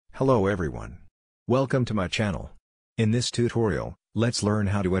Hello everyone. Welcome to my channel. In this tutorial, let's learn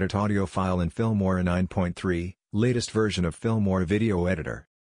how to edit audio file in Filmora 9.3, latest version of Filmora video editor.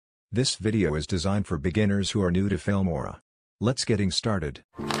 This video is designed for beginners who are new to Filmora. Let's getting started.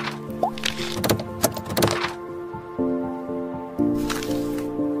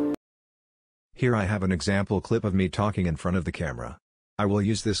 Here I have an example clip of me talking in front of the camera. I will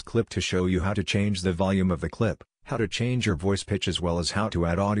use this clip to show you how to change the volume of the clip, how to change your voice pitch as well as how to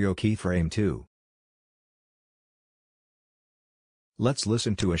add audio keyframe too. Let's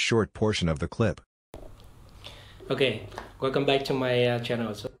listen to a short portion of the clip. Okay, welcome back to my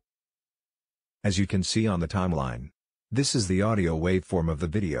channel. As you can see on the timeline, this is the audio waveform of the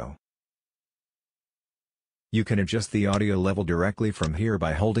video. You can adjust the audio level directly from here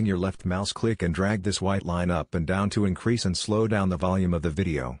by holding your left mouse click and drag this white line up and down to increase and slow down the volume of the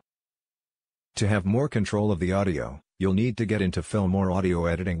video. To have more control of the audio, you'll need to get into Filmora audio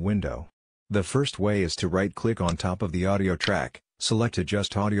editing window. The first way is to right-click on top of the audio track, select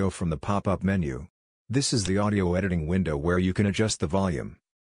Adjust Audio from the pop-up menu. This is the audio editing window where you can adjust the volume.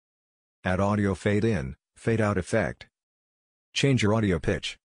 Add audio fade in, fade out effect. Change your audio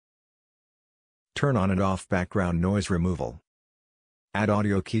pitch. Turn on and off background noise removal. Add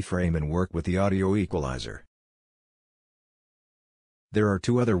audio keyframe and work with the audio equalizer. There are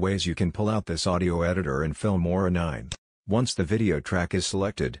two other ways you can pull out this audio editor in Filmora 9. Once the video track is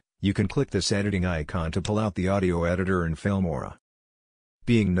selected, you can click this editing icon to pull out the audio editor in Filmora.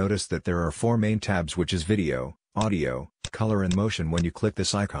 Being noticed that there are four main tabs, which is video, audio, color and motion. When you click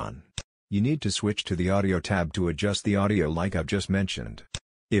this icon, you need to switch to the audio tab to adjust the audio like I've just mentioned.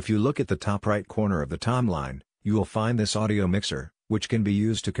 If you look at the top right corner of the timeline, you will find this audio mixer, which can be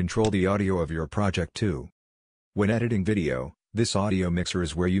used to control the audio of your project too. When editing video, this audio mixer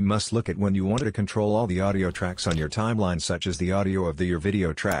is where you must look at when you want to control all the audio tracks on your timeline, such as the audio of your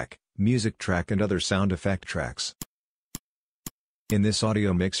video track, music track and other sound effect tracks. In this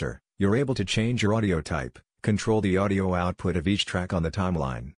audio mixer, you're able to change your audio type, control the audio output of each track on the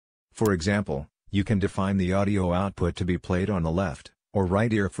timeline. For example, you can define the audio output to be played on the left or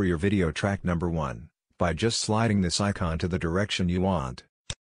right ear for your video track number 1, by just sliding this icon to the direction you want.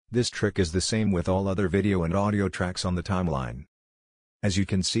 This trick is the same with all other video and audio tracks on the timeline. As you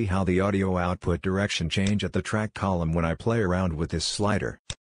can see how the audio output direction change at the track column when I play around with this slider.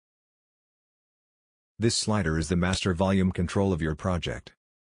 This slider is the master volume control of your project.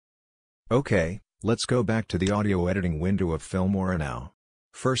 Okay, let's go back to the audio editing window of Filmora now.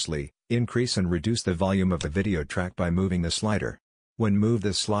 Firstly, increase and reduce the volume of the video track by moving the slider. When move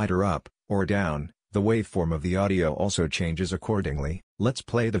the slider up or down, the waveform of the audio also changes accordingly. Let's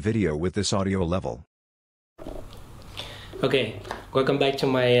play the video with this audio level. Okay, welcome back to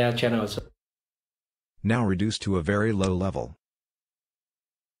my channel. Now reduce to a very low level.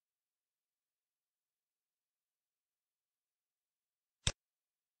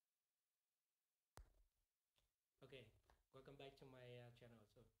 Okay, welcome back to my channel.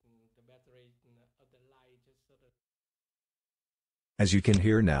 The battery of the light just sort of... As you can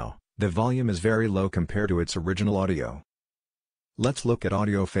hear now, the volume is very low compared to its original audio. Let's look at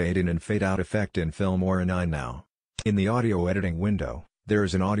audio fade in and fade out effect in Filmora 9 now. In the audio editing window, there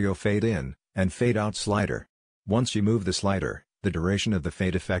is an audio fade in and fade out slider. Once you move the slider, the duration of the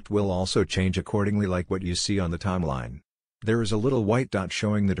fade effect will also change accordingly, like what you see on the timeline. There is a little white dot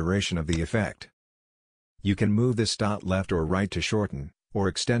showing the duration of the effect. You can move this dot left or right to shorten or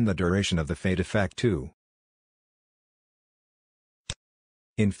extend the duration of the fade effect too.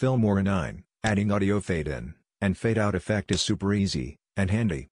 In Filmora 9, adding audio fade in and fade out effect is super easy and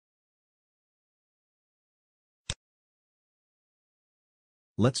handy.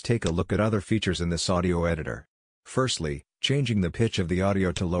 Let's take a look at other features in this audio editor. Firstly, changing the pitch of the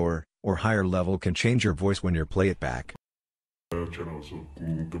audio to lower or higher level can change your voice when you play it back.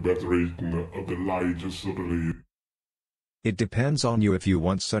 The battery of the light just sort of... It depends on you if you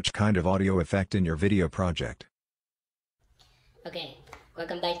want such kind of audio effect in your video project. Okay,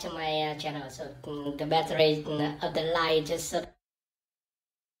 welcome back to my channel. The battery of the light just sort of...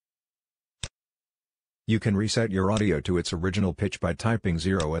 You can reset your audio to its original pitch by typing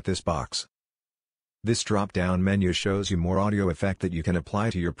 0 at this box. This drop-down menu shows you more audio effect that you can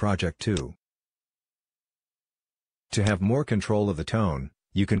apply to your project too. To have more control of the tone,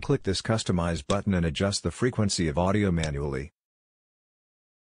 you can click this Customize button and adjust the frequency of audio manually.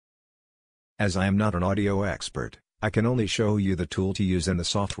 As I am not an audio expert, I can only show you the tool to use in the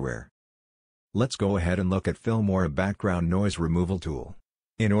software. Let's go ahead and look at Filmora background noise removal tool.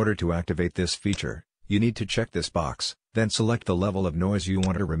 In order to activate this feature, you need to check this box, then select the level of noise you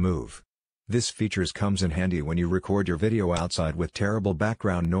want to remove. This features comes in handy when you record your video outside with terrible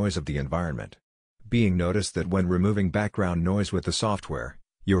background noise of the environment. Being noticed that when removing background noise with the software,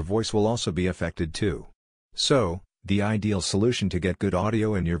 your voice will also be affected too. So, the ideal solution to get good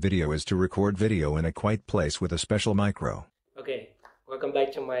audio in your video is to record video in a quiet place with a special micro. Okay, welcome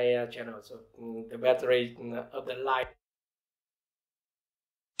back to my channel. So the battery of the light.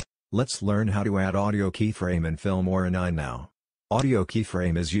 Let's learn how to add audio keyframe in Filmora 9 now. Audio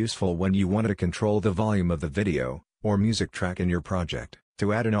keyframe is useful when you want to control the volume of the video or music track in your project.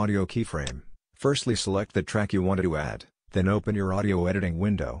 To add an audio keyframe, firstly select the track you want to add, then open your audio editing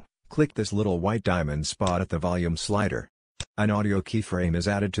window. Click this little white diamond spot at the volume slider. An audio keyframe is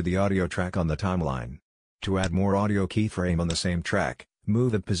added to the audio track on the timeline. To add more audio keyframe on the same track,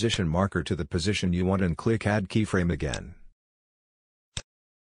 move the position marker to the position you want and click Add Keyframe again.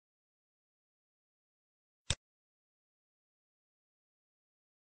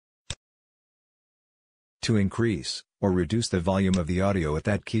 To increase or reduce the volume of the audio at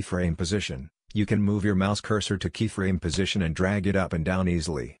that keyframe position, you can move your mouse cursor to keyframe position and drag it up and down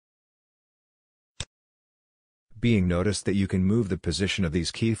easily. Being noticed that you can move the position of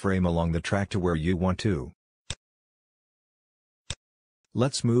these keyframe along the track to where you want to.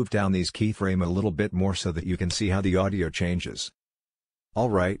 Let's move down these keyframe a little bit more so that you can see how the audio changes.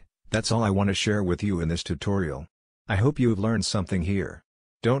 Alright, that's all I want to share with you in this tutorial. I hope you've learned something here.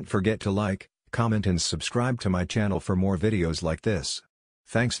 Don't forget to like, comment and subscribe to my channel for more videos like this.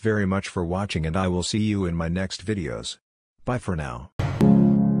 Thanks very much for watching and I will see you in my next videos. Bye for now.